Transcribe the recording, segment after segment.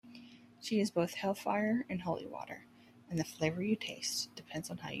She is both hellfire and holy water, and the flavor you taste depends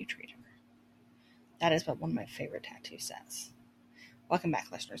on how you treat her. That is what one of my favorite tattoos says. Welcome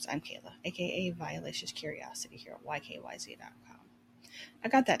back, listeners. I'm Kayla, aka Violacious Curiosity, here at YKYZ.com. I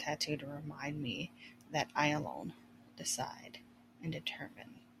got that tattoo to remind me that I alone decide and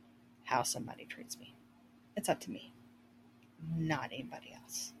determine how somebody treats me. It's up to me, not anybody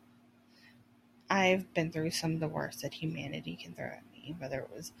else. I've been through some of the worst that humanity can throw at me, whether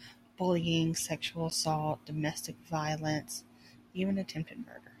it was bullying, sexual assault, domestic violence, even attempted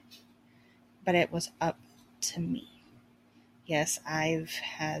murder. But it was up to me. Yes, I've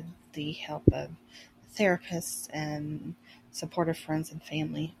had the help of therapists and supportive friends and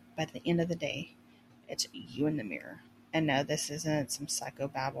family, but at the end of the day, it's you in the mirror. And no, this isn't some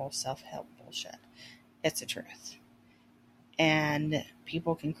psychobabble self-help bullshit. It's the truth. And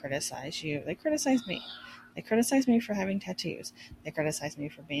people can criticize you. They criticize me. They criticize me for having tattoos. They criticize me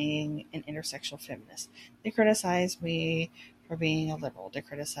for being an intersexual feminist. They criticize me for being a liberal. They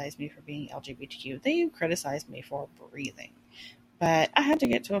criticize me for being LGBTQ. They criticize me for breathing. But I had to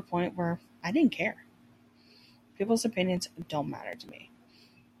get to a point where I didn't care. People's opinions don't matter to me.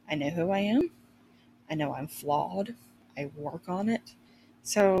 I know who I am. I know I'm flawed. I work on it.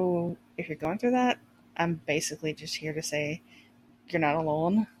 So if you're going through that, I'm basically just here to say you're not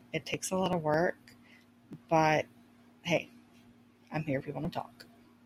alone. It takes a lot of work. But hey, I'm here if you want to talk.